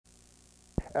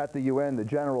At the UN, the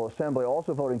General Assembly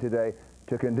also voting today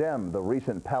to condemn the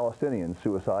recent Palestinian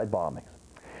suicide bombings.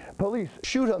 Police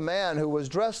shoot a man who was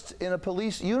dressed in a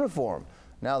police uniform.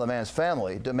 Now the man's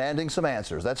family demanding some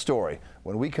answers. That story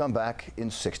when we come back in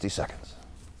 60 seconds.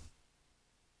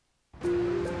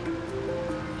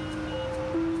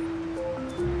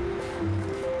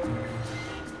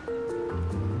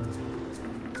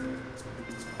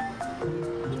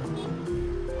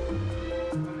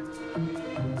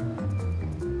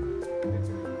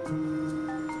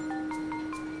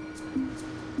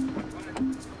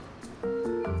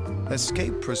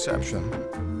 Escape perception.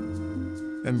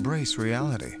 Embrace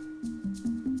reality.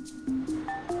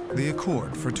 The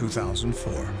Accord for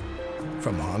 2004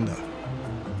 from Honda.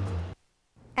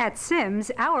 At Sims,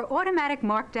 our automatic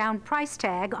markdown price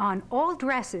tag on all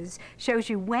dresses shows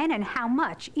you when and how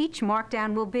much each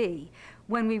markdown will be.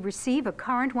 When we receive a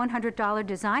current $100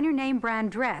 designer name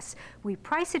brand dress, we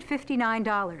price it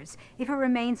 $59. If it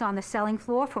remains on the selling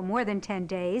floor for more than 10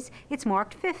 days, it's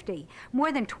marked $50.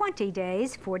 More than 20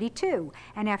 days, $42.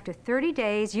 And after 30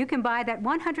 days, you can buy that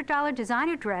 $100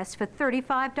 designer dress for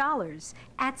 $35.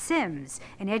 At Sims,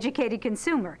 an educated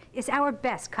consumer is our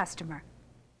best customer.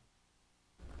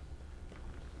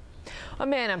 A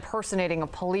man impersonating a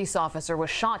police officer was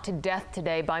shot to death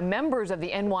today by members of the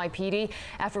NYPD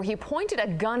after he pointed a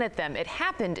gun at them. It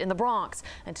happened in the Bronx.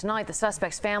 And tonight, the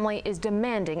suspect's family is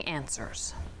demanding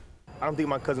answers. I don't think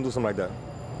my cousin do something like that.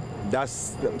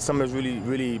 That's something that's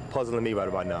really puzzling me right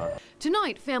about now.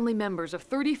 Tonight, family members of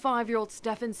 35-year-old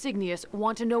Stephen Signius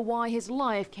want to know why his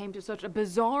life came to such a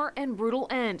bizarre and brutal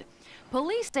end.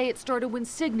 Police say it started when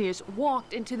Signius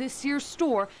walked into the Sears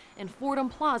store in Fordham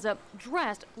Plaza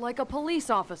dressed like a police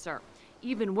officer,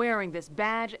 even wearing this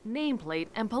badge, nameplate,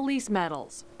 and police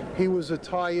medals. He was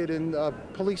attired in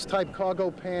police-type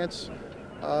cargo pants,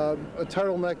 a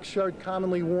turtleneck shirt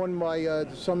commonly worn by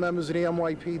some members of the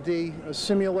NYPD, a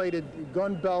simulated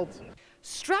gun belt.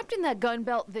 Strapped in that gun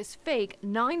belt, this fake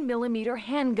 9mm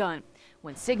handgun.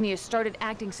 When Signius started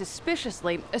acting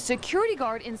suspiciously, a security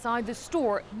guard inside the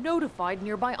store notified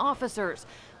nearby officers.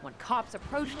 When cops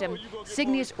approached him,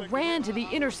 Signius ran to the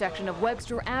intersection of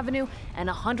Webster Avenue and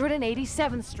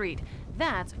 187th Street.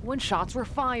 That's when shots were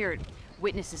fired.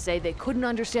 Witnesses say they couldn't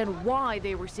understand why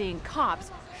they were seeing cops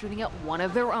shooting at one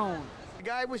of their own. The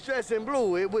guy was dressed in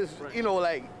blue. It was, you know,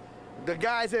 like the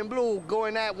guys in blue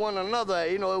going at one another.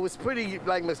 You know, it was pretty,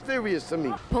 like, mysterious to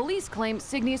me. Police claim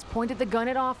Signius pointed the gun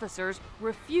at officers,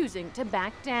 refusing to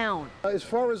back down. As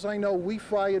far as I know, we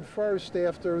fired first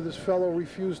after this fellow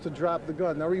refused to drop the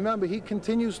gun. Now remember, he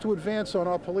continues to advance on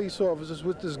our police officers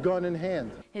with this gun in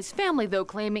hand. His family, though,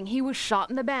 claiming he was shot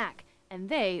in the back, and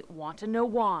they want to know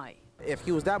why. If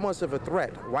he was that much of a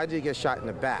threat, why did he get shot in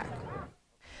the back?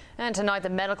 And tonight, the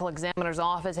medical examiner's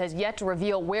office has yet to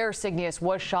reveal where Signius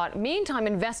was shot. Meantime,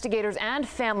 investigators and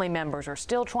family members are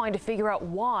still trying to figure out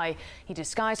why he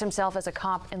disguised himself as a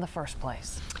cop in the first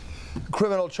place.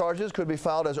 Criminal charges could be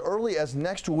filed as early as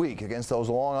next week against those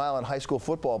Long Island high school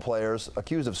football players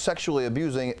accused of sexually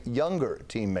abusing younger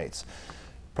teammates.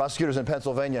 Prosecutors in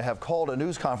Pennsylvania have called a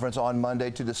news conference on Monday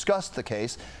to discuss the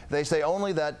case. They say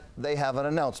only that they have an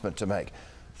announcement to make.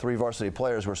 3 varsity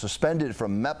players were suspended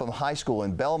from Mepham High School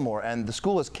in Belmore, and the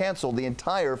school has canceled the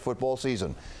entire football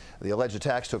season. The alleged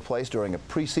attacks took place during a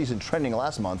preseason training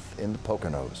last month in the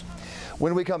Poconos.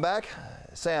 When we come back,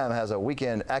 Sam has a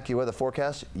weekend AccuWeather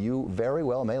forecast you very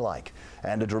well may like,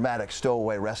 and a dramatic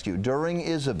stowaway rescue during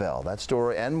Isabel. That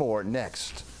story and more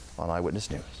next on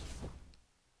Eyewitness News.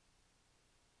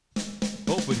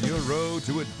 Open your road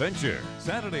to adventure.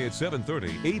 Saturday at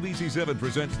 7:30, ABC7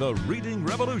 presents The Reading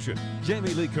Revolution.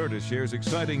 Jamie Lee Curtis shares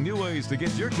exciting new ways to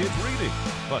get your kids reading.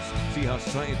 Plus, see how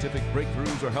scientific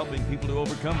breakthroughs are helping people to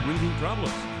overcome reading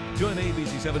problems. Join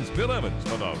ABC7's Bill Evans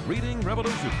for The Reading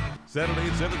Revolution. Saturday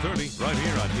at 7:30, right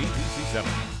here on ABC7.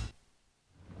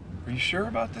 Are you sure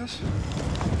about this?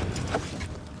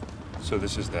 So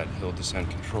this is that hill descent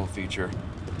control feature.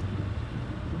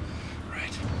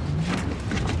 Right.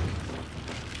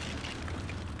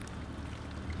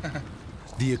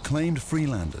 The acclaimed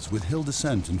Freelanders with hill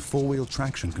descent and 4-wheel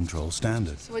traction control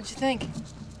standard. So what'd you think?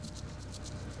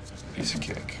 Piece of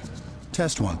cake.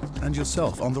 Test one and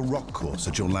yourself on the rock course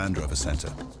at your Land Rover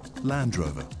Center. Land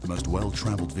Rover, the most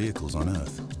well-traveled vehicles on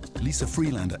Earth. Lease a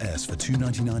Freelander S for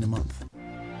 $299 a month.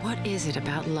 What is it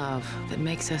about love that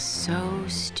makes us so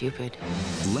stupid?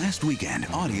 Last weekend,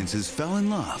 audiences fell in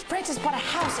love. Francis bought a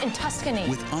house in Tuscany.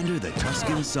 With Under the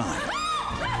Tuscan Sun.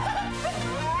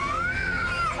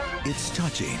 It's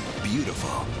touching,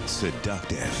 beautiful,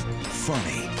 seductive,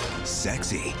 funny,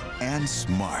 sexy, and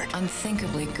smart.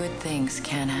 Unthinkably good things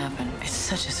can happen. It's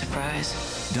such a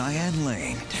surprise. Diane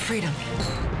Lane. Freedom.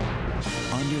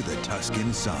 Under the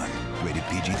Tuscan Sun. Rated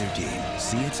PG-13.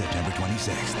 See it September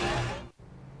 26th.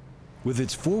 With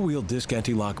its four-wheel disc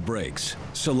anti-lock brakes,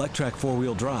 Select-Track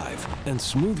four-wheel drive, and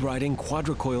smooth-riding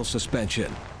quadra-coil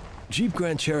suspension, Jeep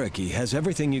Grand Cherokee has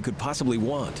everything you could possibly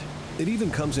want. It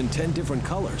even comes in 10 different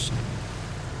colors.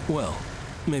 Well,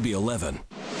 maybe 11.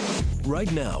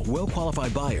 Right now,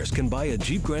 well-qualified buyers can buy a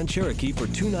Jeep Grand Cherokee for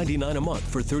 $299 a month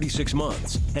for 36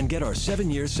 months and get our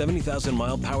 7-year,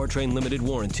 70,000-mile powertrain limited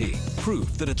warranty.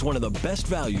 Proof that it's one of the best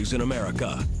values in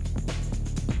America.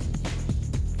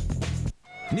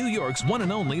 New York's one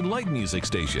and only light music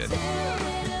station.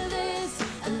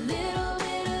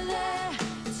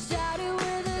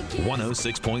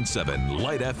 106.7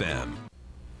 Light FM.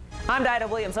 I'm Dinah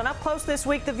Williams. On Up Close this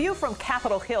week, the view from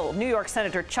Capitol Hill. New York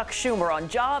Senator Chuck Schumer on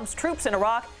jobs, troops in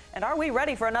Iraq, and are we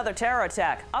ready for another terror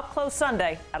attack? Up Close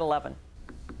Sunday at 11.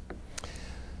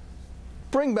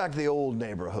 Bring back the old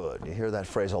neighborhood. You hear that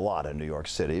phrase a lot in New York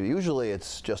City. Usually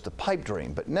it's just a pipe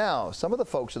dream, but now some of the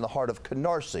folks in the heart of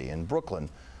Canarsie in Brooklyn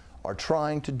are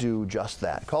trying to do just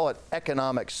that. Call it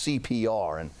economic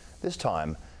CPR, and this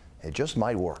time it just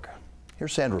might work.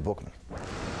 Here's Sandra Bookman.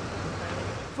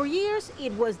 For years,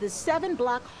 it was the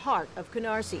 7-block heart of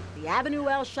Canarsie. The Avenue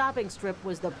L shopping strip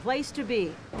was the place to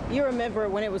be. You remember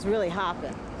when it was really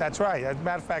hopping. That's right. As a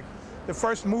matter of fact, the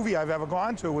first movie I've ever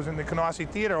gone to was in the Canarsie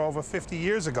Theater over 50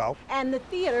 years ago. And the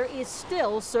theater is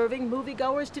still serving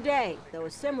moviegoers today, though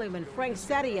Assemblyman Frank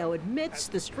Sadio admits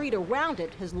the street around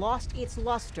it has lost its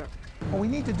luster. What we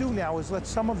need to do now is let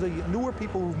some of the newer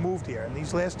people who've moved here in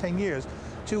these last 10 years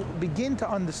to begin to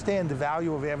understand the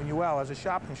value of Avenue L as a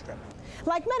shopping strip.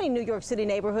 Like many New York City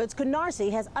neighborhoods,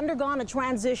 Canarsie has undergone a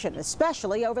transition,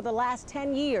 especially over the last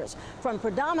 10 years, from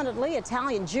predominantly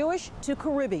Italian Jewish to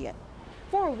Caribbean.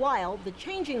 For a while, the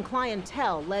changing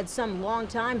clientele led some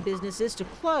longtime businesses to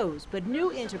close, but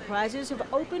new enterprises have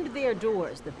opened their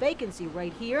doors. The vacancy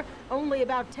rate here, only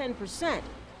about 10%.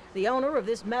 The owner of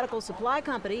this medical supply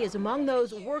company is among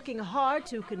those working hard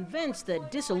to convince the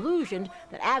disillusioned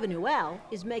that Avenue L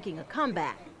is making a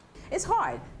comeback. It's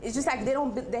hard. It's just like they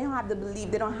don't have the belief,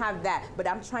 they don't have that, but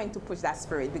I'm trying to push that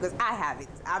spirit because I have it.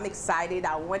 I'm excited,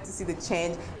 I want to see the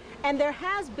change. And there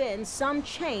has been some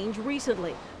change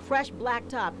recently. Fresh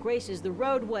blacktop graces the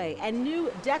roadway and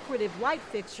new decorative light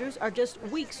fixtures are just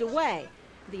weeks away.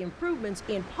 The improvements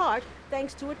in part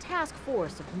thanks to a task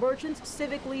force of merchants,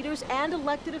 civic leaders, and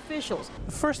elected officials.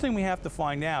 The first thing we have to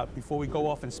find out before we go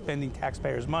off and spending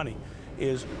taxpayers' money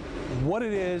is what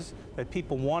it is that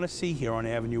people want to see here on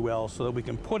Avenue L so that we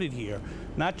can put it here,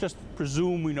 not just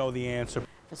presume we know the answer.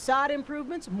 Facade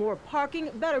improvements, more parking,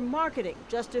 better marketing,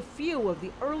 just a few of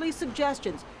the early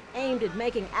suggestions aimed at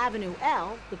making Avenue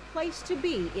L the place to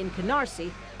be in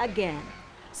Canarsie again.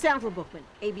 Sandra Bookman,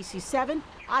 ABC 7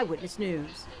 Eyewitness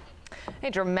News.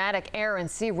 A dramatic air and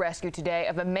sea rescue today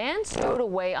of a man stowed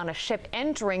away on a ship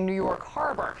entering New York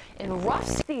Harbor in rough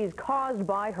seas caused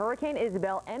by Hurricane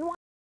Isabel.